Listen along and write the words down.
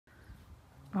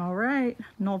All right,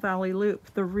 Knoll Valley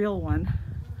Loop, the real one.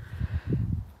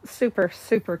 Super,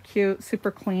 super cute, super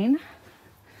clean.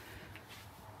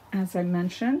 As I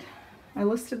mentioned, I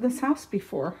listed this house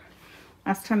before.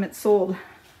 Last time it sold,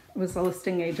 I was a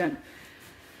listing agent.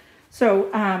 So,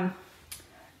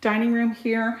 dining room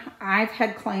here. I've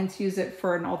had clients use it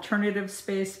for an alternative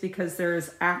space because there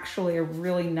is actually a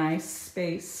really nice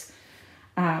space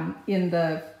in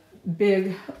the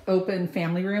big open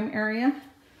family room area.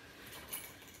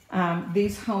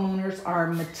 These homeowners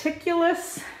are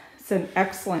meticulous. It's in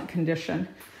excellent condition.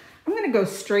 I'm going to go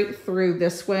straight through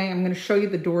this way. I'm going to show you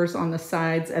the doors on the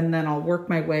sides and then I'll work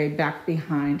my way back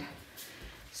behind.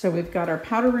 So we've got our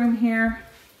powder room here.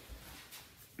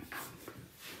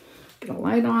 Get a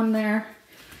light on there.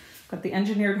 Got the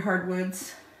engineered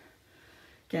hardwoods.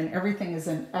 Again, everything is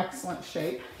in excellent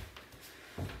shape.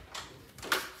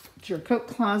 It's your coat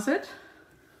closet.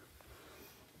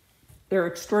 They're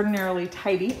extraordinarily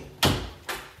tidy.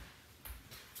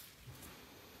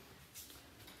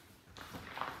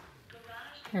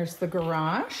 Here's the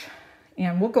garage.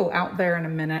 And we'll go out there in a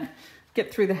minute,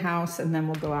 get through the house, and then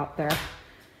we'll go out there.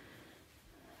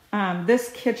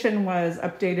 This kitchen was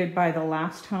updated by the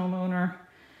last homeowner.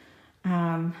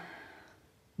 The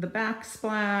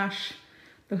backsplash,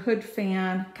 the hood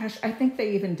fan. Gosh, I think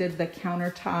they even did the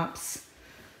countertops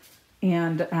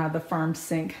and the farm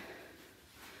sink.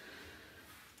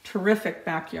 Terrific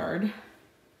backyard.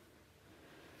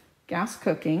 Gas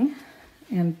cooking.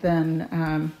 And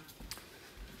then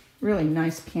really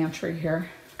nice pantry here.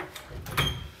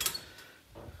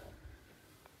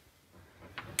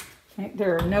 Okay,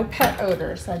 there are no pet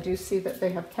odors. I do see that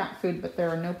they have cat food, but there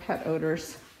are no pet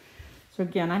odors. So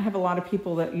again, I have a lot of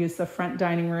people that use the front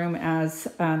dining room as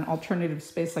an alternative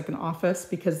space like an office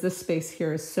because this space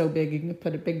here is so big you can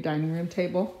put a big dining room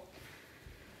table.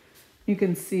 You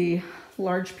can see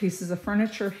large pieces of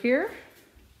furniture here.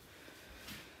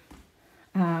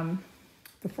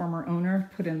 The former owner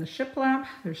put in the shiplap.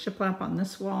 There's shiplap on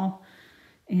this wall.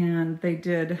 And they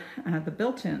did the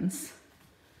built-ins.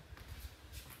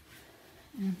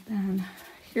 And then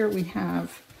here we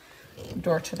have the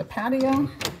door to the patio.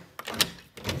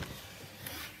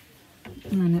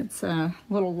 And it's a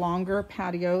little longer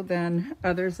patio than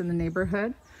others in the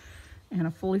neighborhood. And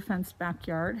a fully fenced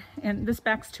backyard. And this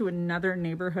backs to another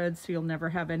neighborhood, so you'll never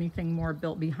have anything more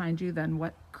built behind you than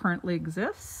what currently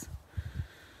exists.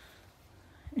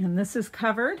 And this is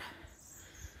covered.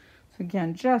 So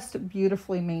again, just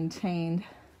beautifully maintained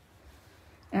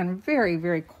and very,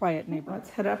 very quiet neighborhood.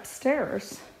 Let's head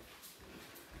upstairs.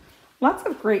 Lots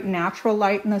of great natural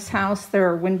light in this house. There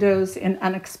are windows in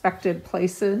unexpected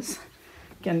places.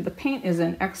 Again, the paint is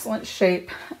in excellent shape.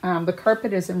 The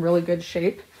carpet is in really good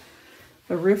shape.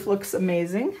 The roof looks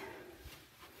amazing.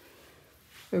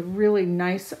 A really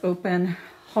nice open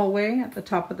hallway at the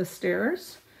top of the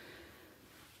stairs.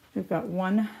 We've got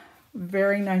one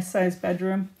very nice sized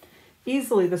bedroom.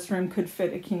 Easily this room could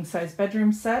fit a king size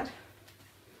bedroom set.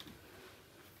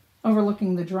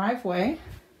 Overlooking the driveway.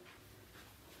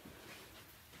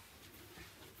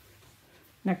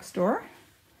 Next door.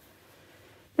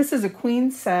 This is a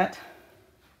queen set.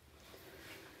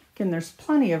 Again, there's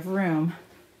plenty of room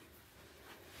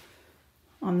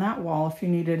on that wall if you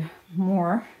needed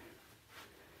more.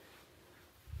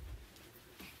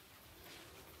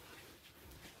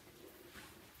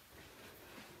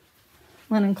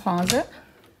 Linen closet.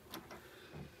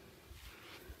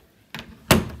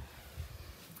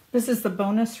 This is the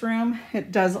bonus room.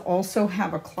 It does also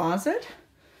have a closet.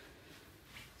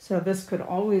 So this could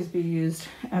always be used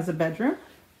as a bedroom.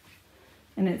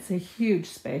 And it's a huge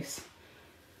space.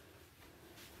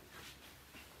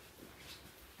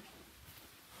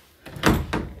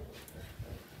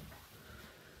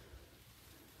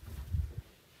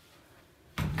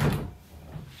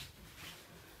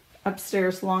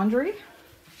 Upstairs laundry.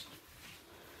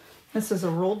 This is a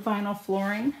rolled vinyl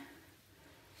flooring,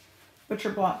 butcher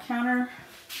block counter,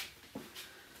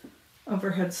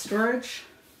 overhead storage.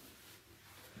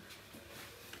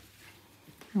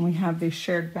 And we have the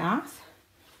shared bath.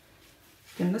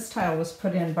 And this tile was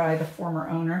put in by the former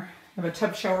owner. I have a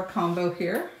tub shower combo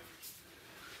here.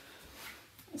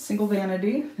 A single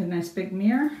vanity, a nice big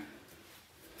mirror.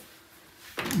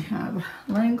 We have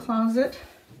linen closet.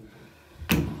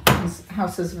 This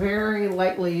house is very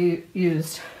lightly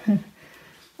used.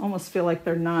 Almost feel like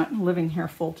they're not living here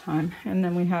full time. And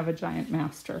then we have a giant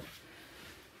master.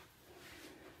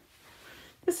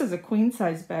 This is a queen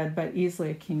size bed, but easily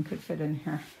a king could fit in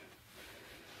here.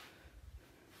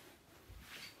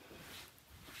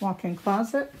 Walk-in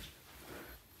closet.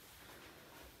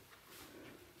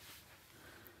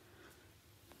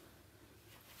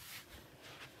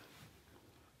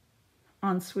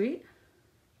 ensuite.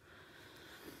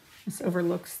 This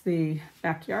overlooks the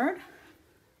backyard.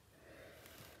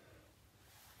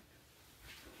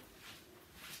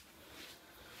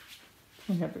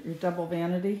 We have your double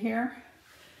vanity here.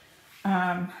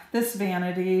 This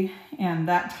vanity and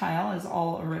that tile is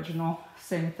all original.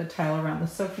 Same with the tile around the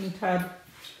soaking tub.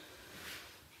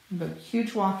 We have a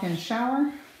huge walk-in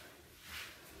shower.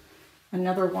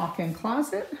 Another walk-in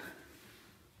closet.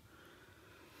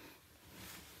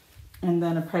 And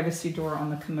then a privacy door on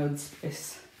the commode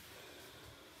space.